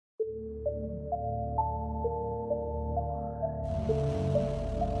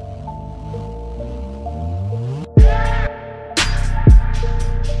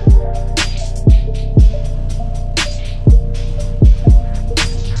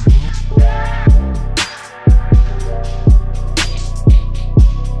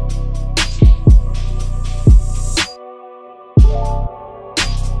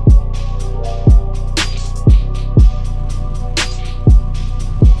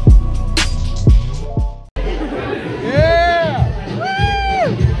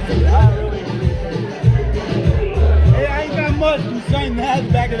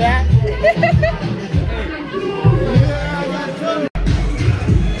Back of that.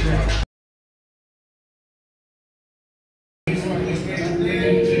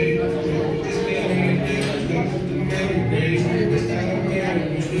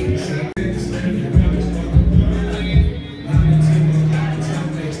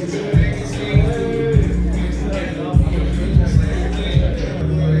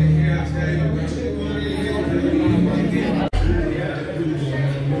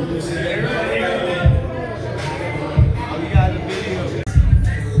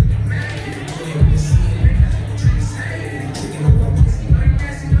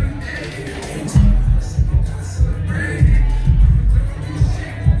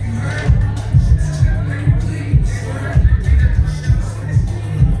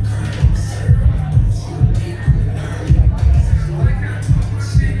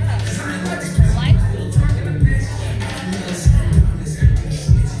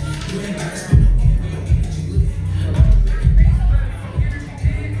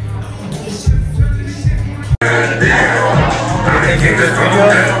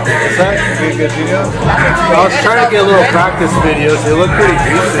 Good video? I was trying to get a little practice videos. They look pretty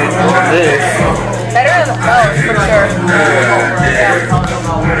decent. This. Better than the pros, for sure.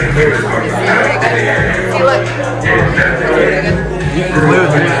 See, look.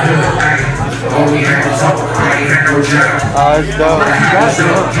 Oh, it's dope. Yes,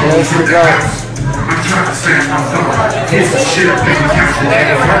 it does. It seems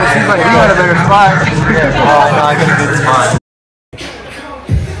like you had a better spot. Yeah. Oh, no, I got a good spot.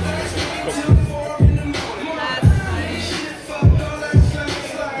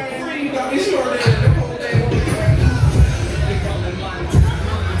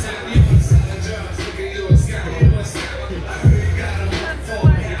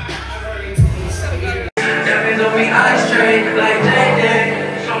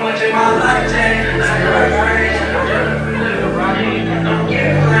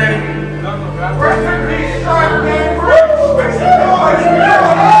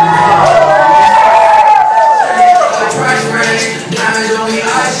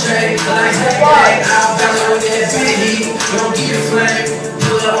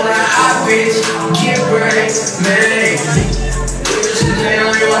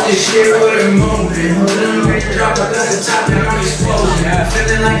 Shit with a moving, holding a drop, I got the top and I'm exploding.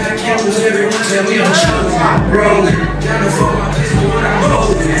 Feeling like I can't lose, everyone tell me I'm chosen. Rolling, down the phone, my pistol when I'm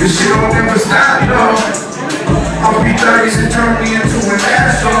holding. This shit don't never stop, no. I'll be 30s and turn me into an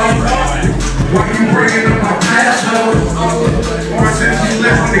asshole. Why you bringing up my past, though? Or since you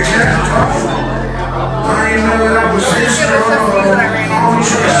left with the cash, I ain't know that I was this strong. I don't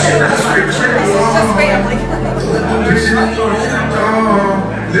trust shit, that's respectable.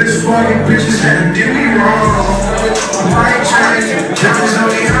 This fucking bitch is gonna get me wrong. White chain, diamonds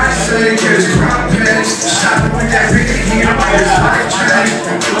on the I say, get his crop pants. Shot with that big heat on his white chain.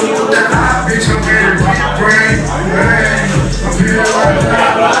 That hot bitch, I'm getting big brain. I'm feeling like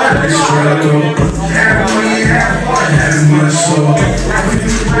a struggle. Have money, have heart, have much soul. I can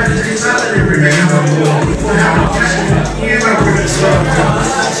do the best things out there, remain humble. Have a passion, you know what it's up.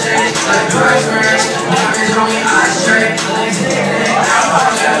 Like price range, diamonds on the I say.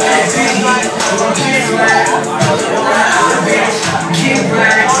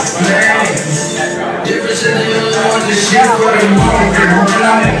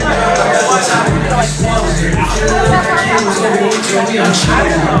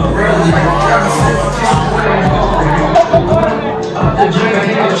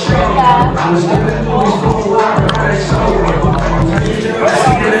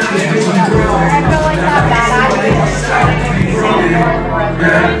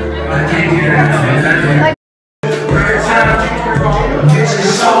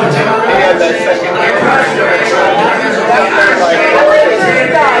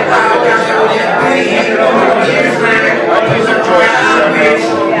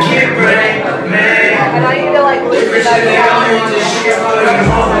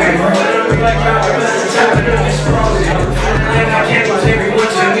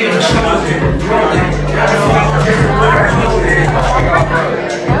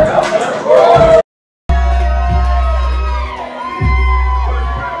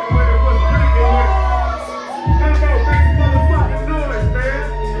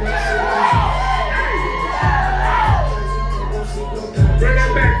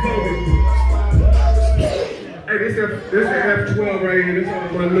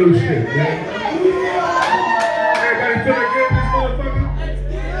 shit, man. Everybody feeling good in this motherfucker?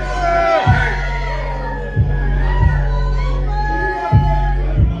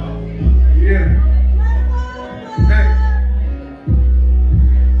 Yeah. Hey.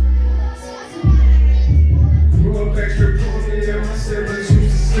 Grew up extra poor, and my siblings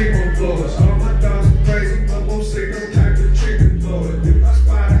used to sleep on floors. All my dogs are crazy, but won't say no type of treatment for it. If I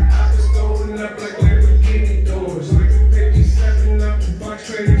spot it, I was going up like Lamborghini doors. Like a 57 up the box,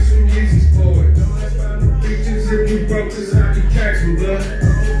 trading some Yeezys for it. Don't ask about no features if you broke, cause I can catch them, blood.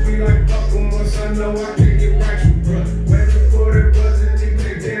 I'ma be like fuck 'em once I know I can get right from bruh. Way before there wasn't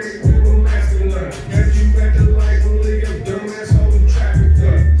even damn it, we were masking up. Got you at the light, when leave your dumbass holding traffic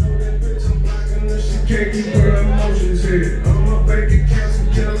up. Told that bitch I'm blocking her, she can't keep her emotions here. On my bank accounts and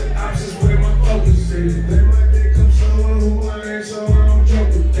killing options where my focus is. Then my day comes someone who I ain't, so I don't joke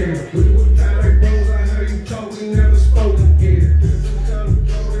with them. We were tied like bros, I heard you told we never spoke again.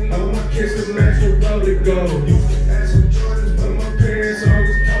 I want my kids to match the road to go. Used to ask for Jordans, but my parents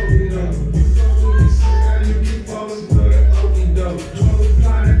always told me no. You fuck with me, so now you keep falling for the okey doke. 12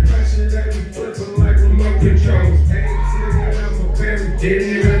 apply that pressure that we flipping like remote controls. Ain't figured out my parents didn't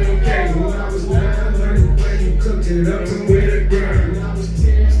even know cable. When I was 9, I learned the way you cooked it up and with a grind. When I was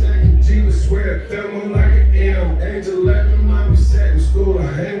 10, stacking G would swear it felt more like an M. Age 11, mama sat in school. I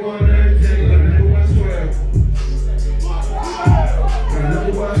ain't one until I never was 12. I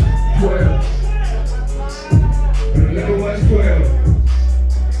never was 12. I never was 12.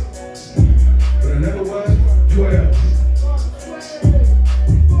 But I never was 12.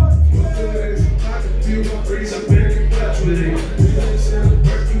 My good is like a few more breeze up in the clutch with it. You didn't sell the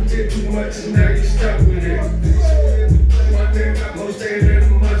work, you did too much and now you stuck with it. My name got more stain than a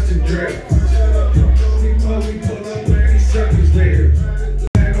mustard drip. We pull up where these suckers live.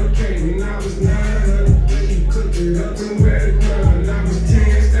 Okay, when I was 9, you cooked it up and where it run. I was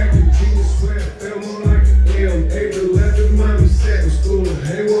 10, stacking Jesus swear it felt more like an M. 8 to 11, mommy sat in school.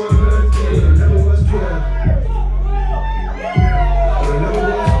 Hey, one other thing, I never was 12. But I never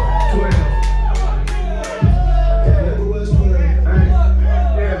was 12. I never was 12.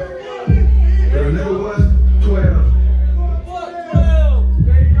 Yeah. But I never was 12.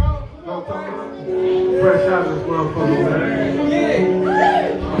 Fresh out of this motherfucker, man.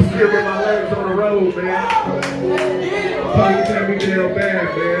 I'm still with my legs on the road, man. Probably tell me damn bad,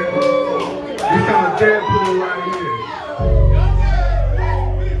 man. This kind of Deadpool right here.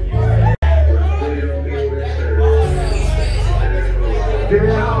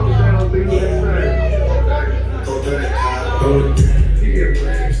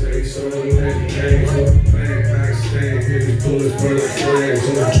 Bullets burn like flames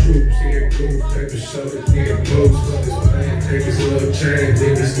on the troops. He ain't cool, paper shoulders, need a boost. Fuck his man, take his little chain,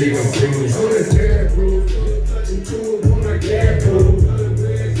 niggas leave him bruised. On the dead roof, touching cool, I'm like Deadpool.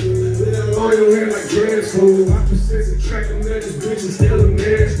 On your head like grand school. Opposites attract them niggas, bitches still in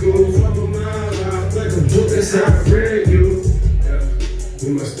med school. From a mile out, like a book that's how I read you. We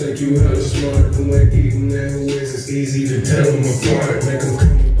must think you hella smart. Who ain't eating that ways, it's easy to tell them apart. Make them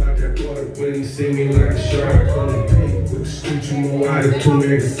come about that water when you see me like a shark. On the peak with the street, you more out of 2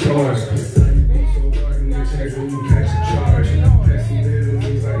 niggas cars. You be so hard in the text when you catch a charge. Passing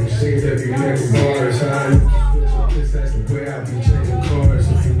enemies like machines that be making bars. How I switch this, that's the way I be checking cars.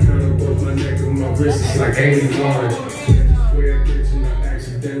 If you count up both my neck and my wrist, it's like 80 large. Square bitch and I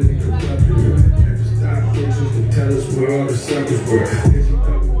accidentally corrupted her. Never stop bitches to tell us where all the suckers were.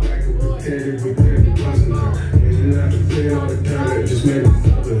 Pretended we didn't wasn't her. And I could play all the time, just made me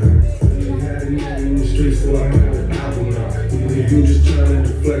mother her. You had a nigga in the streets for I had an album now. Either you just trying to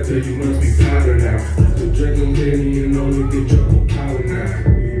deflect or you must be powder now. After drinking Henny and only get drunk with power now.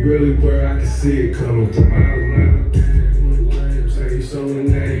 You really where I can see it coming from out of mouth. Say you someone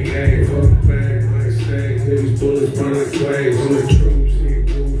that he ain't. Fuck bang, like stain. Niggas bullets burn like flames on the troops. He a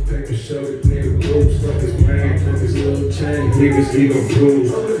groove, paper show this nigga boots. Fuck his man, fuck his little chain. Niggas leave him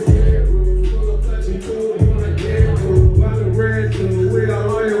bruised.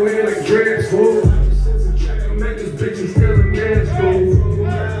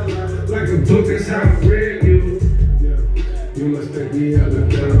 Look, that's how I read you. You must think we hella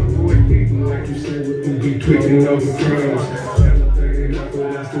dumb. Who ain't eating like you said, we be tweaking over crumbs. Everything up,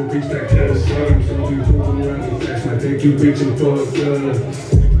 but I still reach back to the sun. So you moving around the fast, I think you reaching for a gun. If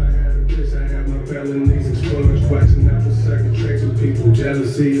I had a bitch, I have my felonies expunged. Watching out for second tracks with people,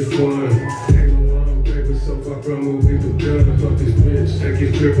 jealousy is fun. Ain't no long paper so far from what we were done. Fuck this bitch, take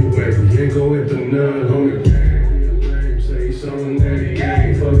his drip away. We ain't go with the none. On the gang, say he's someone that he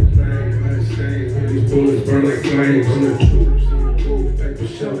ain't. Fuck the bang. These bullets burn like flames on the troops. Paper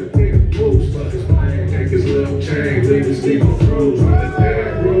show that nigga boost. Fuck his man, take his little chain, leave his nigga froze on the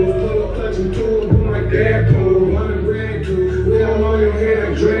dead road. get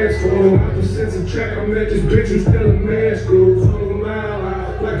a dress for. Opposites attract, I met this bitch who's still in med school. Full a mile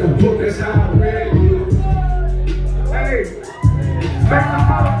out, like a book, that's how I read you. Hey, make the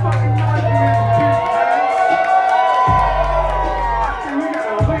motherfucking noise, man. We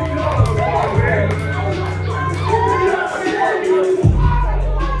gotta wake up, man.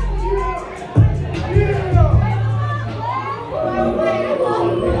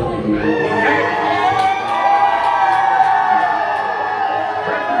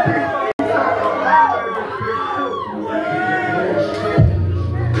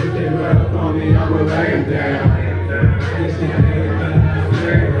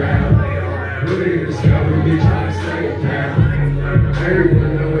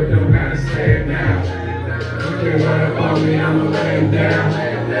 Everyone know it, don't gotta say it now. You can run up on me, I'ma lay him down.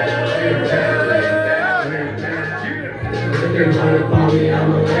 You can run up on me,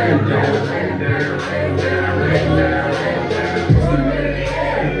 I'ma lay him down.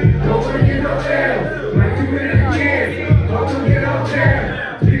 Don't forget no L, like you in it again. Don't forget no jam.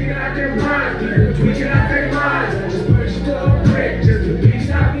 Picking out their minds, tweaking out their minds. Just push it to a break, just to piece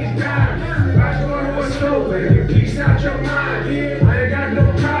out these dimes. Watch one what's over, piece out your mind.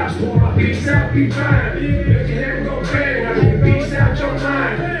 Peace out, be fine. If you never go bang, I can peace out your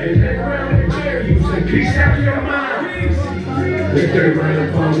mind. And then around the prayer, you say peace out your mind. If they run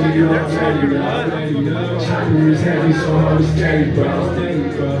up on me, you already know. Chocolate is heavy, so I'm steady, bro.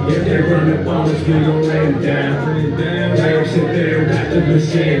 If they run up on us, we gon' lay them down. Let them sit there, got the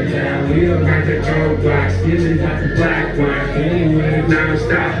machine down. We don't got the gold box, usually got the black one. Anyway,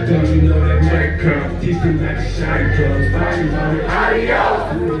 non-stop, don't you know that might come. Teach them like the shiny clothes, body on it, adios.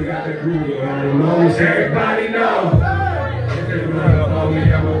 We got the groove on them, almost everybody know. If they run up on me,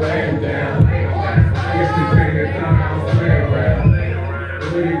 I'ma lay them down. It's the thing that thought I was playing around.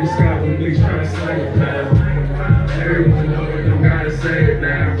 We need to stop when we trying to slang it down. Everyone know it, don't gotta say it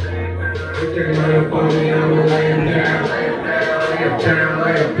now. If they run up on me, I'ma lay them down. Lay them down,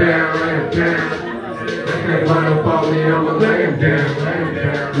 lay them down, lay them down. If they run up on me, I'ma lay them down. Lay them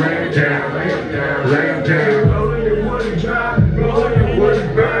down, lay them down, lay them down, lay them down. Rolling your wood dry, rolling your wood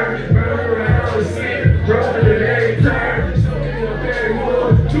burn. Burn around the scene, rolling it every time. Soaking your bed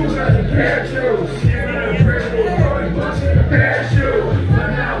wood, 200 pair of shoes.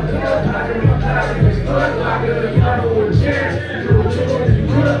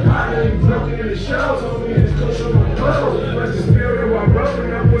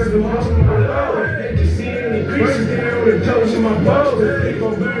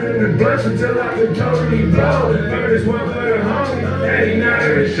 Until I can totally blow. Bird is one for the homie, and he not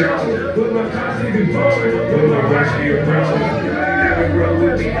even show. Put my costume before me, put my watch to your bro. Never grow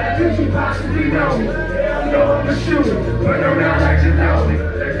with me, as you possibly know me. I know I'm a shooter, but don't not like you know me.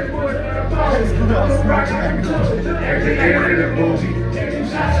 There's a boy in the ball, I'm a rock like a toad. At the end of the movie, take some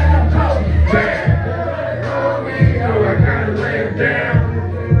shots like I'm cold. Bam! Oh, me, know I gotta lay him down.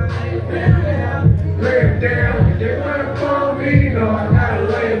 Lay him down. They run up on me, know I gotta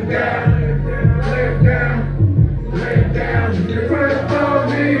lay him down.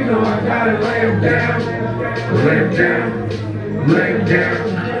 Gotta lay him down, lay him down, lay him down,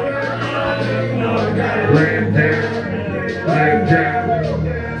 lay him down, lay him down,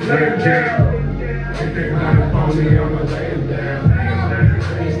 lay him down. If they run up on me, I'ma lay him down.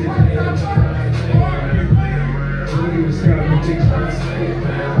 We was having things to say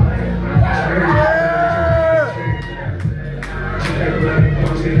now. If they run up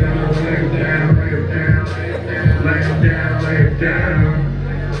on me, I'ma lay him down, lay him down, lay him down, lay him down.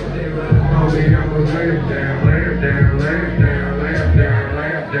 I'ma lay him down, lay him down, lay him down, lay him down, lay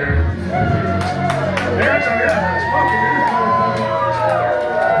him down.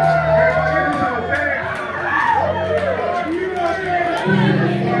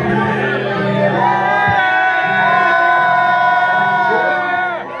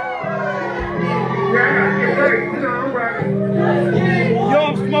 Yo,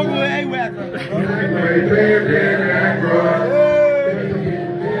 I'm smoking with A-Wacker.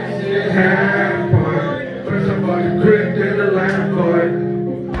 First of all, you gripped in the lamp for it.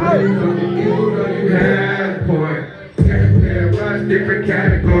 You had point. Different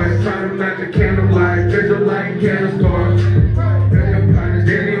categories, trying to match the candlelight, visual light, candle store.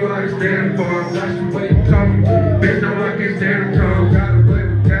 Then you understand for it. Watch the way you talk. Bitch, no one can stand the tone. Gotta play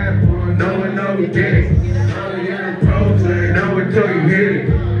with that one. No one knows we did it. Know until you hit it.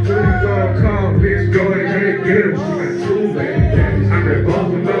 Who you gonna call, bitch? Go ahead, get him. She got two baby. I'm at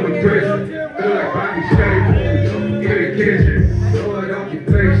both of them in prison. Feel like Bobby Shea. In the kitchen. Throw it off your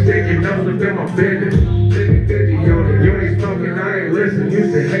face, taking notes within my business. 50-50 on it. You ain't smoking, I ain't listening.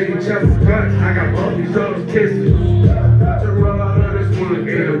 Used to hate each other's butt. I got both these other kisses. To roll out of this one.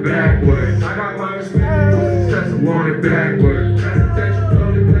 it backwards. I got my respect, I want it backwards. That you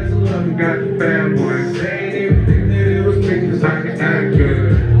only place of love and got the bad ones. They ain't even think that it was me, cause I can act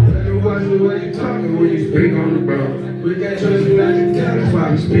good. Better watch the way you talking when you speak on the road. We can't trust you like you tell us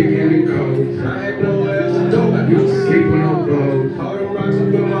why we speaking in codes. I ain't nowhere else to go, I used to sleep on no roads. All the rocks up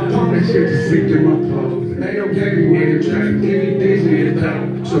in my palm, that shit just seep through my clothes. Ain't no getting in the track, anything's in the top.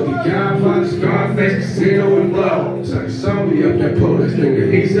 So the Godfather, Scarface, Casino, and Blow. So he saw me up that pole, this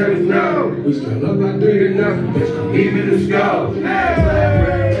nigga, he said was no. We still up by 3 to nothing, bitch, come even the skull.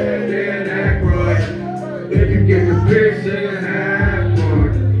 If you get the bitch, then you have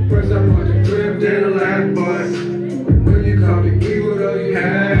one. First I want the crib, then the last one. When you call me evil, though you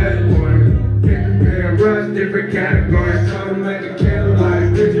had one. Can't compare us, different categories. Tell them like a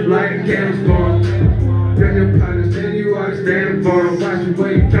candlelight, bitch, like a candle storm. Then your partners, then you understand for them. Watch the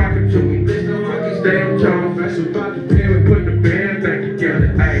way you talking to me, bitch, no I can stand tall. That's about the pen and put the band back together.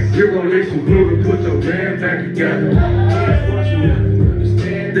 Ay, you gon' listen blue to put your band back together.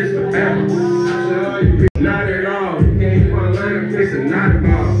 Understand this forever. Not at all. You can't hit my line, it's a not at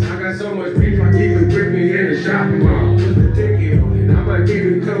all. I got so much beef, I keep it with me in the shopping mall. Just a ticket on it, I might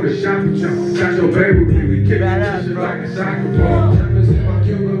even come to shop with y'all. Got your baby with me, we kick it shit like a soccer ball. Diamonds in my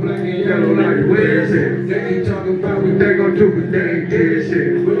Cuban, black and yellow like where's it? They keep talking about what they gon' do, but they ain't did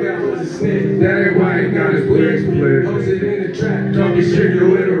shit. We got hoes and snitch, that ain't why he got his wig split. Hoes it in the trap, talking shit,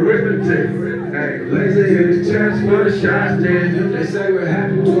 you in arithmetic. Hey, laser hit his chest for the shots, then. They say what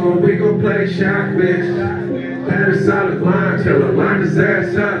happened to him, we gon' play shot, bitch. Had a solid line, till I lined his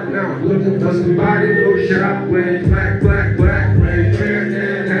ass up. Now I'm looking for somebody who shop with black, black, black, red, hair,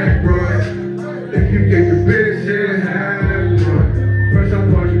 and act right. If you get the bitch, then have one. First I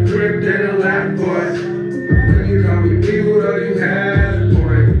bought your grip, then a lap boy. When you call me evil, though you had a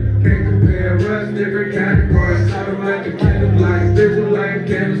point. Can't compare us, different categories. Tell them like a candlelight, visual like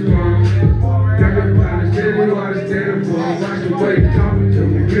candle storm. Different bodies, then you understand for. Watch the way you talking to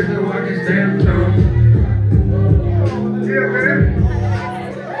me, bitch, no I can stand tall. Yeah, man.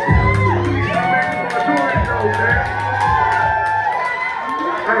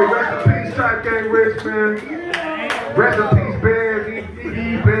 Hey, rest in peace, Tight Gang Rich, man. Rest in peace, bands, E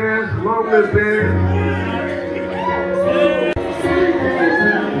bands, long live bands.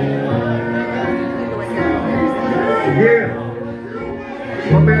 Yeah.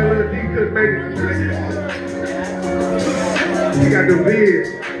 My man Lil D couldn't make it tonight. He got the beard.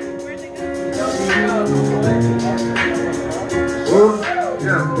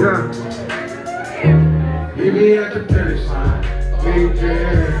 Yeah. Meet me at the finish line. Meet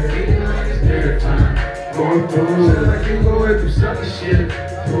there, eating like it's dinner time. Going through, sounds like you going through such shit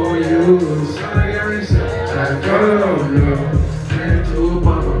for you. Sorry, I ain't such I don't know. Ran to a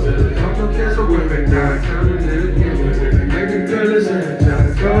bomber, Billy. I'm gonna kiss a women now. Counting it again with it. Making feelings in the time.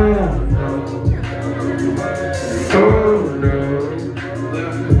 Oh no.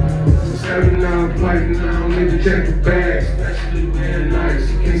 7 hour flight and I don't need to check the bags. Especially when nights,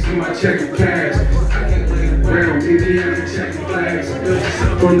 you can't see my checker pass. I can't lay around, BBM and check the flags. I built this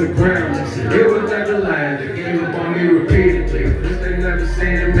up on the ground. It was never lied, they gave up on me repeatedly. This they never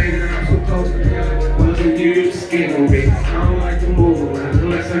saying to me that I'm supposed to be. Wasn't used to skin on me. I don't like to move around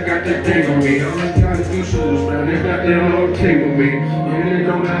unless I got that thing on me. I always got a few shoes around, they got that whole team with me. And it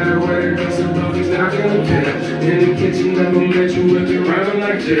don't matter what it is, somebody's not gonna tell. In the kitchen, never met you with it running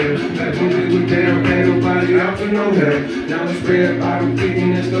like jail. Back when we were down, ain't nobody out for no help. Now I'm spraying bottom,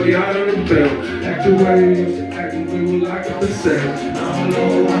 kicking this go yard on the belt. Act the way we used to act when we were locked up in cell. I don't know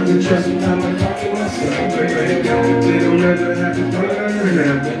who I can trust, sometimes I talk to myself. Baby, they don't never have to put her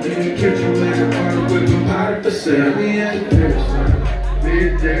now. In the kitchen, like a party with my body for sale. We at the finish line,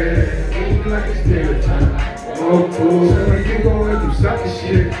 midday, eating like it's dinner time. Oh, cool, sound like you going through sucker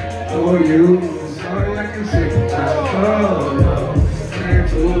shit for you. Sorry, I can say the time. Oh, no. Ran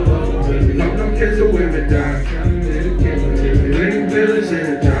to a bubble, baby. No kids or women die. Counting it again, baby. Ain't village in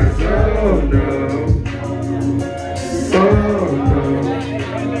the time. Oh, no. Oh, no.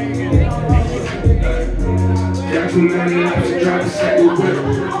 Got too many options, try to say the whip.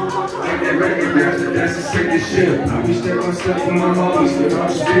 They recognize that that's the second shit. I be stepping myself in my homies, but I'll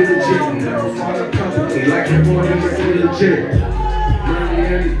just be legit. Never fall up comfortably, like that boy never be legit. Money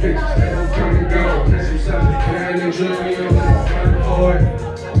and these bitches, they don't come and go. That's themselves, they can't enjoy me, I'm running for it.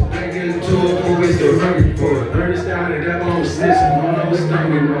 They get into it, but we still hungry for it. Ernest out and that one was snitching, I know it's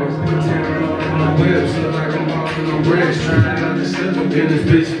stomach nose. Pretending on my whips, look like I'm off in the bricks. Trying to understand in this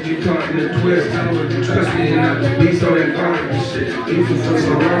bitch, if you caught in the twist. Tell her to trust me and not to be so involved in shit. If you feel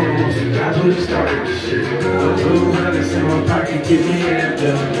so wrong, I would have started this shit. Blue hundreds in my pocket, keep me amped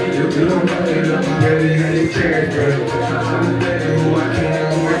up. You don't know it up, I'm ready, I ain't changed, bro. I'm the who I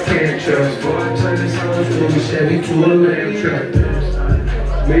can't, trust. Before I turn this house from a Chevy to a lamb truck.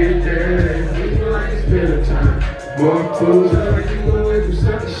 Midday, people like it's dinner time. More food, like you go away from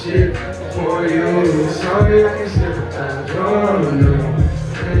such shit. For you, sorry like it's dinner time. Oh no,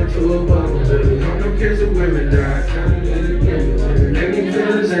 turn to a bubble, baby. All them kids and women die. Turn it again, making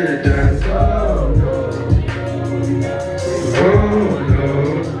feelings and it dies. Oh no, oh no.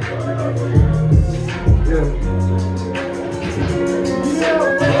 Yeah.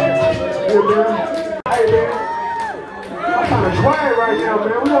 Hey man, I'm kind of quiet right now,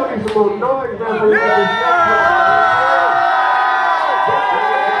 man. We don't need some more noise, man. For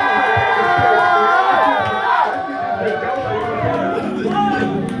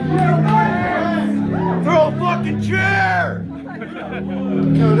Throw a fucking chair!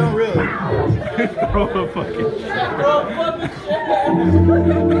 No, don't really. Throw a fucking chair. Throw a fucking chair!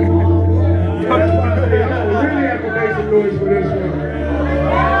 really have to make some noise for this one.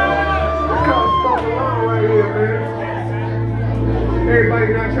 Everybody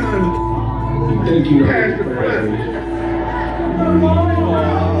not trying to thank you pass the front.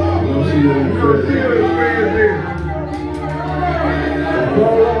 Don't see what friends is.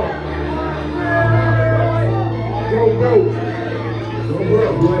 Blow up. Go,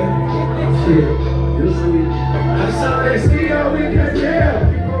 boy. Shit, you're sweet. I saw that CEO in the jail.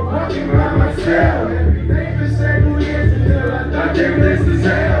 People walking by myself. Every day the same who is until I thought they was as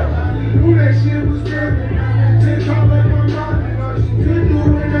hell. Knew that shit was real. Just call like my mom. Couldn't do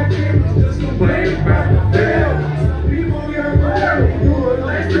when I came, was just complaining about my fail. People young girl, you were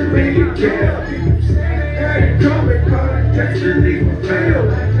less than me to kill. People say they had it coming, call it destiny for fail.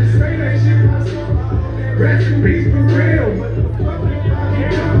 I just say that shit myself, rest in peace for real. But the fuck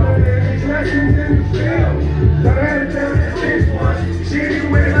is these lessons in the field. Thought I had it down in 6 months, she didn't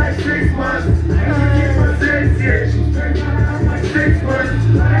wait like 6 months. I didn't get my sense yet, she straight out like 6 months.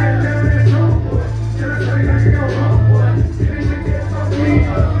 I had it down as homeboy, till I started like yo homeboy.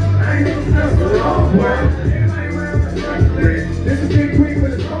 This is Big Queen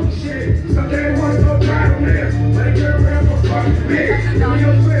with his own shit. Someday they want to go drive with him. But they turn around for fucking big. Now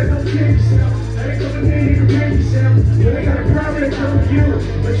your friends don't kill yourself. They ain't gonna need you to make yourself. When they got a problem, they come to you.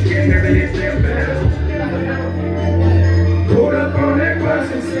 But you can't never hit them better. Pulled up on that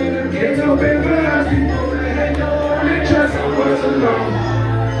bus and seen them get so big for us. People that had no one to trust, I was alone.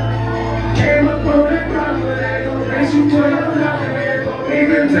 Came up on that block, but I ain't gonna race you to your block.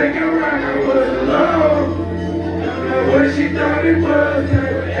 Even take a ride, I was alone. Don't know what she thought it was. I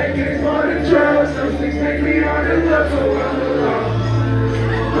would AK for the drugs. Some things make me hard to love, so I'm alone.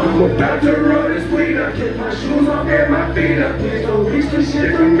 I'm about to roll this weed up. Kick my shoes off and my feet up. Please don't reach the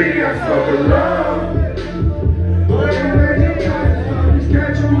shit for me, I fuck alone. Boy, I'm ready to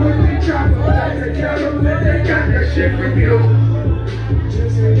catch them with the chopper. Like the cattle that they got that shit from you.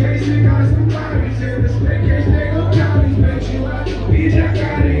 Just in case you got some bodies in this case they gon' count these bitch you out. These I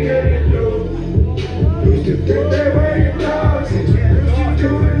gotta get it through. Used to think they were your dogs. Used to do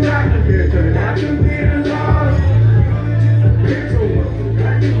it not to be turned out to be the laws. Pigs are working,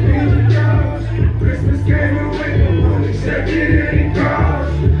 got to be the dogs. Christmas came and went, no one accepted any calls.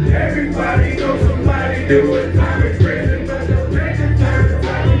 Everybody knows somebody do it. Time in prison, but don't take the time to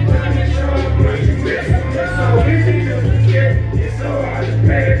find the time and show up what you missing. It's so easy to forget. It's so hard to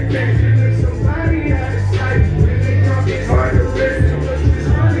pay attention to somebody out of sight. When they talk, it's hard to listen. But it's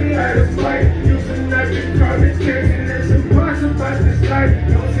hardly out of sight. Using nothing, carbon tension. It's impossible about this life.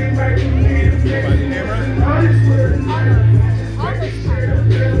 Don't seem like you need a mission. It's an honest word. Just make it shit up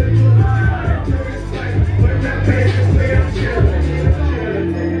there. When that patience way I'm chilling.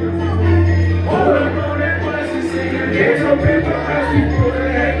 Hold up on that bus and sing it. It's open for us. People that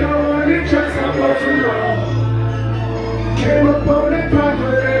had no one to trust. I'm both alone. Came up on that block,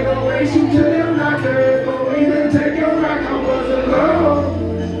 but they gon' race you to them knocker. But we didn't take your rock, I was alone.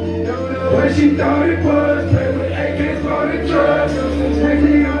 Don't know what she thought it was. Play with AKs for the drugs. Some things make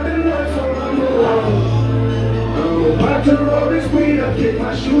me on the love, so I'm alone. I'm about to roll this weed up, kick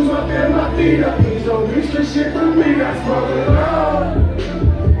my shoes off and my feet up. Please don't reach the shit for me, I smoke alone.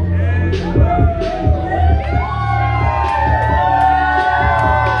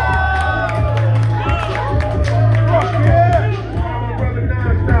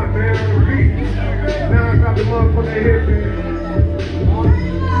 Motherfucker hit me.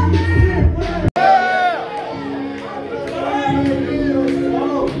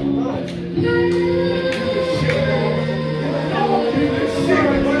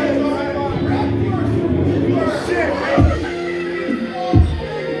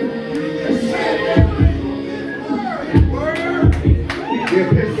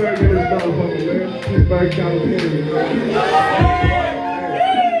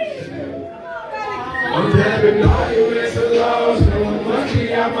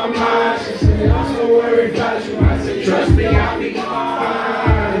 said, trust me, I'll be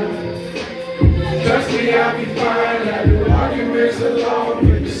fine. Trust me, I'll be fine. I do arguments alone,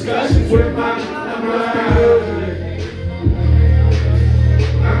 with discussions with my mind.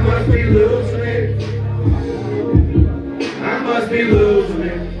 I must be losing it. I must be losing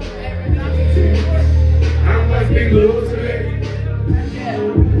it. I must be losing it.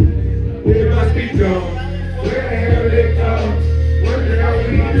 It must be gone. Where the hell did it go? What the hell we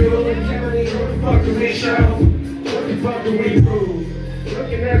do? What the fuck do we show? What the fuck do we prove?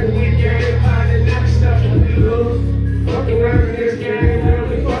 Looking at the weekend, finding that stuff that we lose. Fucking around in this game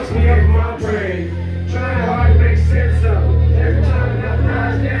really fucks me up in my brain. Trying hard to make sense of it. Every time that I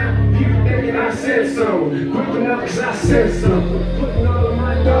rise down, people thinking I said something. Quick enough cause I said something. Putting all of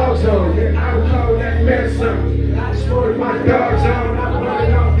my dogs on. Yeah, I would call that mess something. I just wanted my dogs on. I'm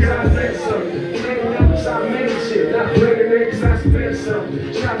running off cause I said something. Cleaning up cause I made shit. Not blaming niggas, I spent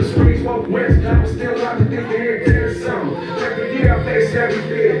something. Shot the springs, woke west. I was still out to think here and tell something. Every year I face every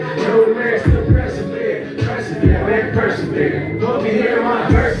fear. The older man still persevere. Persevere, man, persevere. Won't be hearing my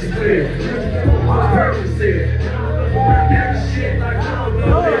verse is clear. My purpose here. That shit like I don't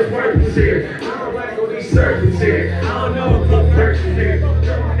know if there's purpose here. I don't like all these serpents here. I don't know if I'm person here.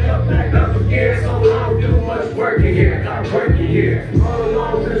 Back up again, so I don't do much working here. I'm working here. All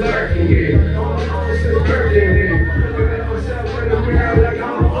along been lurking here. All along since birthday here. Looking at myself in the mirror like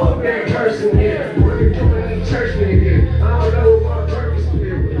I'm an old man person here. Working doing these churchmen here. I don't know what my purpose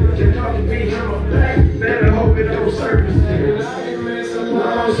here. Just talking to me, I'm a black man. I hope it don't surface here.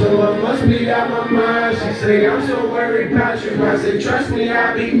 So I must be out my mind. She say, I'm so worried about you. I say, trust me,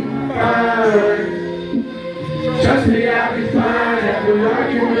 I'll be fine. Trust me, I'll be fine. Having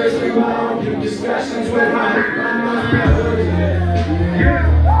arguments alone, deep discussions with my brothers. Yeah.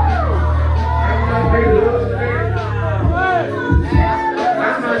 I must be losing it. I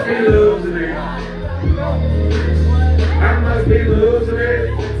must be losing it. I must be losing it.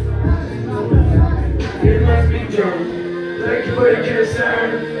 It must be true. Thank you for the concern.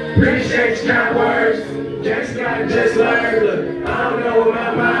 Appreciate your kind words. Just gotta just learn. Look, I don't know where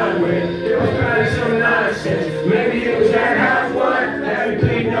my mind went. It was probably some nonsense. Maybe it was that hot one. Had me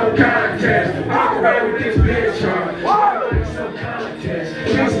plead no contest. Walk around with this bitch hard. Walk like some contest.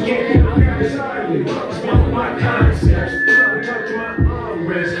 Just get me parents arguing. Smoke my concepts. Fucking up to my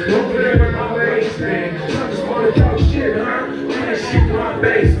armrest. Over there with my waistband. Fuckers wanna talk shit, huh? Do that shit to my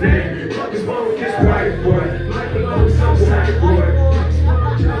basement. Fuckers want with this white boy. Like along some side boy.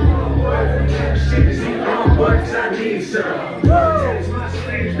 Shit is eating on butts, I need some. That's my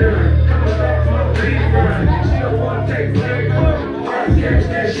sleeves done. Coming back from my beat run. She don't wanna take blame. Hard catch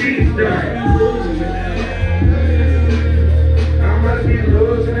that she's done. I must be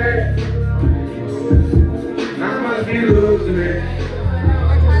losing it. I must be losing it.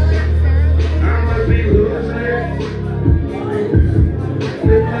 I must be losing it.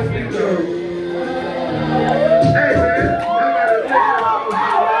 It must be true. Hey man, I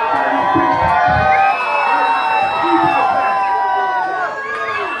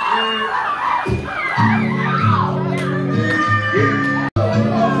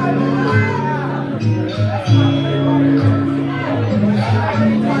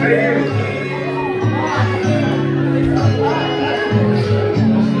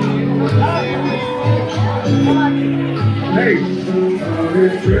Hey,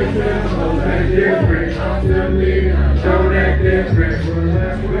 this trippin', don't act different. Don't act different.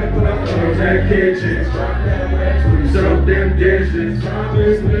 Close that kitchen. Soak them dishes.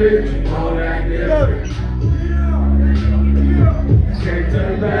 Don't act different. Can't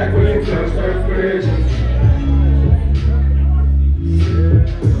turn back when you close those bridges.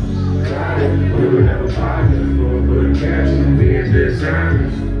 Got it. We would have a partner for putting cash on me and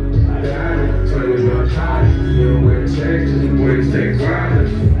dishonest. Got it. Tell you about tired. You don't wear changes, ways take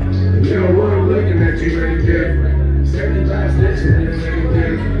violence. You don't want them looking at you any different. Second class listen, it's any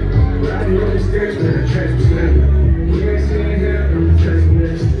different. Riding on the stairs with a trench was living. We ain't seen him, I'm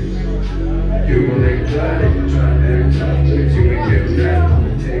pessimistic. You will ain't blood, if you try to act tough, but you ain't giving that.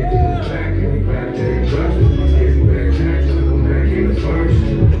 Take it back, and we back to the budget. If you back taxes, I'm back in the first.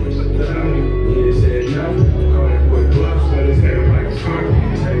 He just said nothing. Call that boy bluffs, let his hair like a carpet.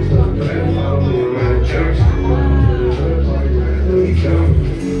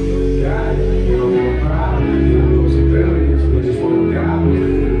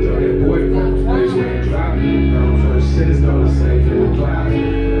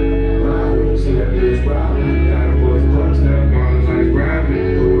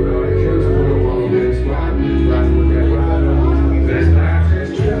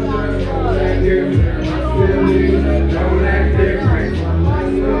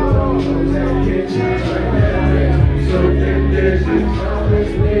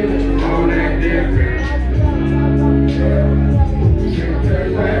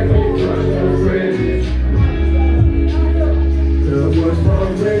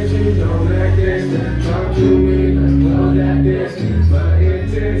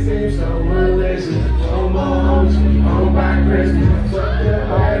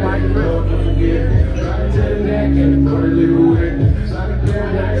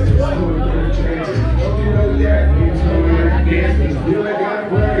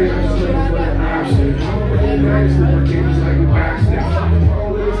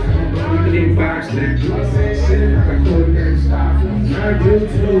 Stick to us ain't shit, I couldn't get stopped. Not you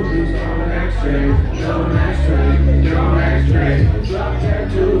too, please don't act straight. Don't act straight, don't act straight. Drop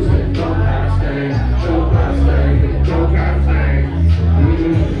tattoos and don't act straight. Don't act straight, don't act straight.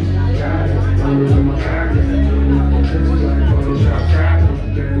 Got it, I'm with my pockets. This is like Photoshop trapping.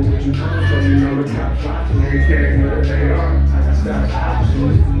 Careful what you want, so you know the top shots. And they can't know what they are. I can stop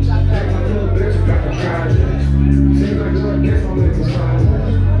options. Take my little bitch, got the projects. Seems like I guess I'm making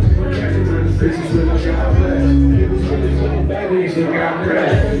progress. We're catching my bitches with a God bless. People say this little baby, she got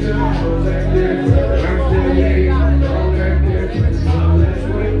pressed. I'm still late, don't that difference. Let's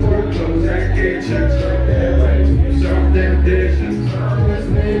wait for it, close that kitchen. Start that way, start that dishes. Let's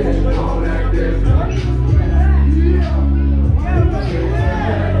make it all that difference.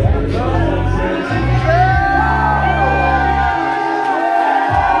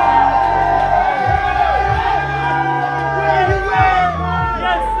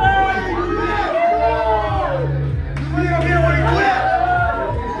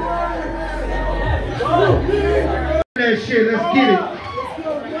 That shit, let's get it.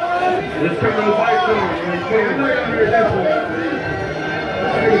 Let's come to the bike zone. I know y'all heard that one.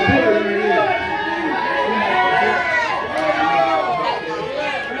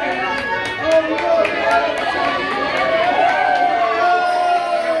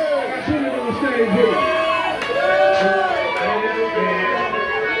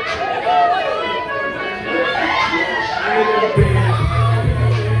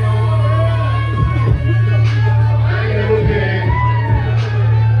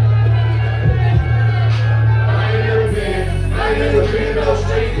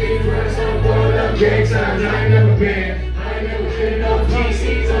 Gang signs, I ain't never been. I ain't never been no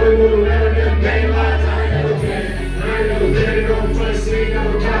PCs, only move around them main lines. I ain't never been. I ain't never been in no front seat, no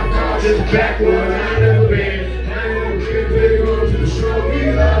cop cars, just backward. I ain't never been. I ain't never been big on to the show. We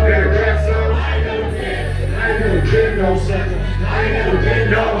love that rap song. I ain't never been. I ain't never been no sucker. I ain't never been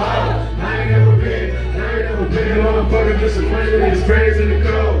no hoe. I ain't never been. I ain't never been a motherfucker disappointed with his friends in the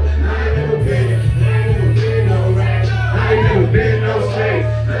cold. I ain't never been. I ain't never been no rap. I ain't never been no slave. I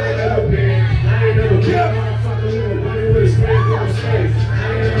ain't never been. I ain't never been a motherfucker little money with his friends on stage.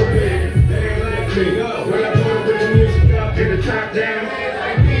 I ain't never been, they ain't like me. When I put up with the music up in the top down, they ain't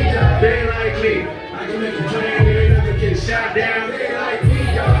like me, they ain't like me. I can make a plan, they ain't never get shot down. They ain't like me,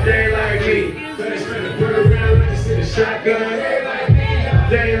 they ain't like me. So they spin a bird around like it's in a shotgun. They ain't like me,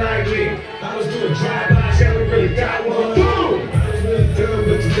 they ain't like me. I was doing drive-bys, never really got one. Boom! I was really dumb,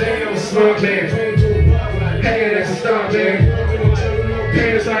 but today I'm a smart man. Hey, that's a star man.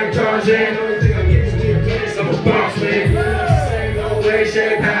 Pants like Tarzan. I'm a boss man. No way,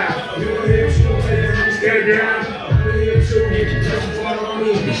 shape, how. Stay down.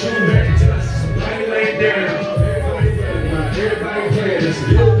 Everybody lay down. Everybody playing.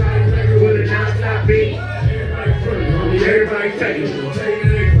 With a non-stop beat. Everybody taking it.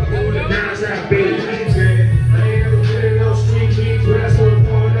 With a non-stop beat. I ain't never been in no street beat. Grass on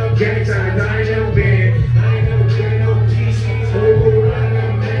pouring up gang signs. I ain't never been. I ain't never been in no PCs.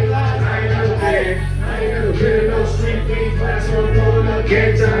 Been in no street beef, class on pulling up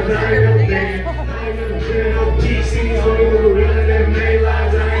gang times, I ain't never been. I ain't never been in no PCs, only move around in them main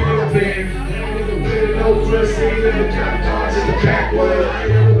lines, I ain't never been. I ain't never been in no front seat, in the cop cars, in the backward, I ain't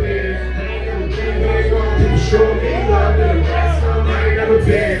never been. I ain't never been big on people show me love, in the rest of them, I ain't never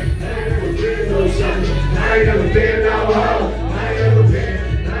been. I ain't never been no something, I ain't never been no hoe, I ain't never been.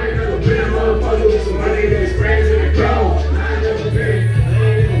 I ain't never been a motherfucker with some money and his friends in the cold, I ain't never been. I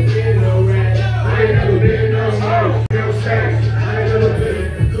ain't never been no rat, I ain't never been. I ain't never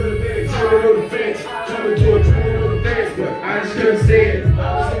been, could've been coming on the fence, coming to a criminal defense, but I just couldn't see it. I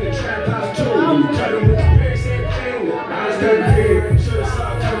was in the trap house too, you cut him with the very same thing. I just couldn't see it. Should've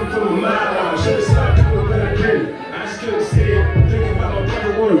saw it coming from a mile out, should've saw it coming, but I didn't. I just couldn't see it. Thinking about my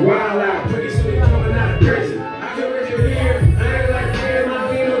brother wanted wild out, pretty soon coming out of prison. I can work it here, I ain't like that, I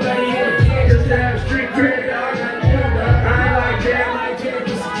ain't nobody in the kid just to have street cred. I ain't like that,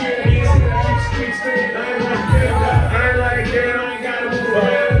 for security, I keep streets straight. I ain't like that, I ain't gotta move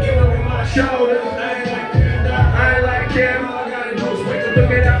around, get over my shoulders. I ain't like that, all I gotta do is wait to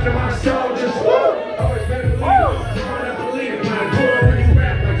look it after my soldiers. Always better believe it, when I grow up when you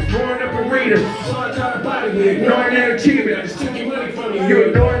rap, like it's growing up a reader. So I try to body me, ignoring that achievement, I just took your money from you. You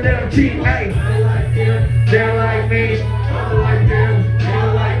ignoring that achievement, hey. I ain't like them, they don't like me. I don't like them, they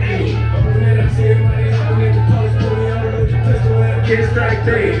don't like me. Hoping that I see everybody helping me, the police pull me out with the pistol and I get strike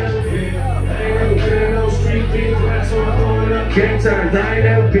three. I ain't never been in no street beef, class on throwing up gang signs, I ain't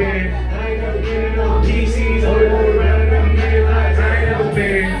never been. I ain't never been in no DCs, only move around in them main lines, I ain't never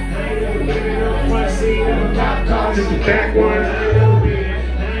been. I ain't never been in no front seat, in the cop cars, just the back one, I ain't never been.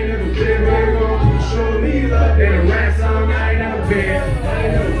 I ain't never been,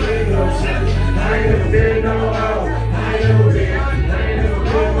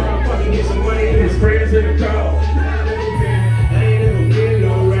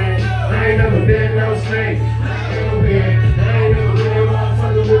 straight.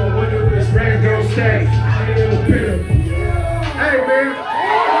 This red girl stay. Hey, man.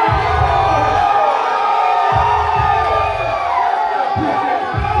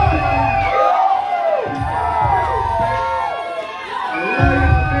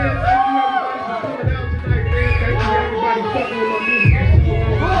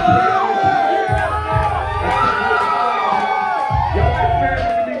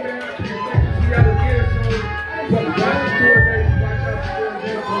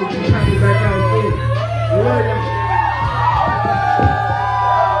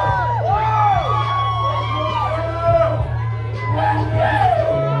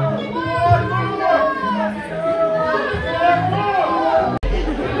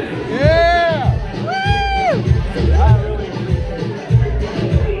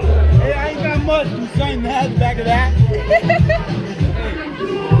 Back of that.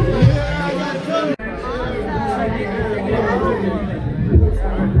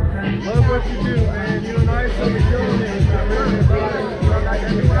 Love what you do, man. You and I are killing it.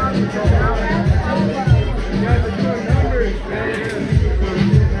 You guys are doing numbers,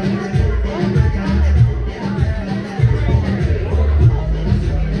 man.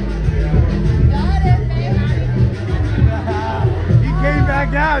 He came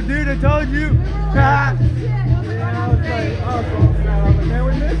back out, dude. I told you. Man,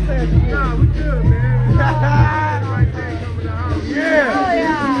 we missed that shit. Nah, we good, man. Yeah. Oh,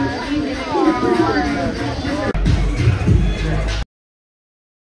 yeah.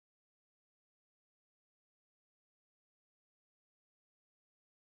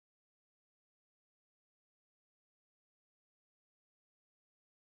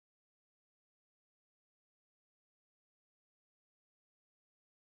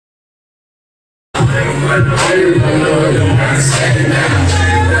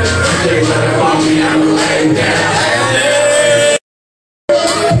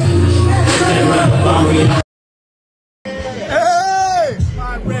 Hey,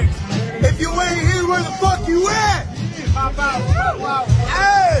 my Rex, if you ain't here, where the fuck you at?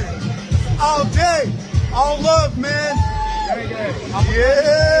 Hey, all day, all love, man.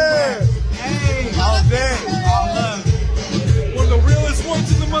 Yeah, all day, all love. One of the realest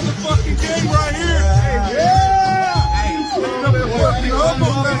ones in the motherfucking game right here. Yeah.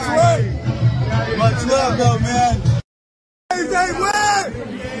 Humboldt, that's right. Much love, though, man. Hey,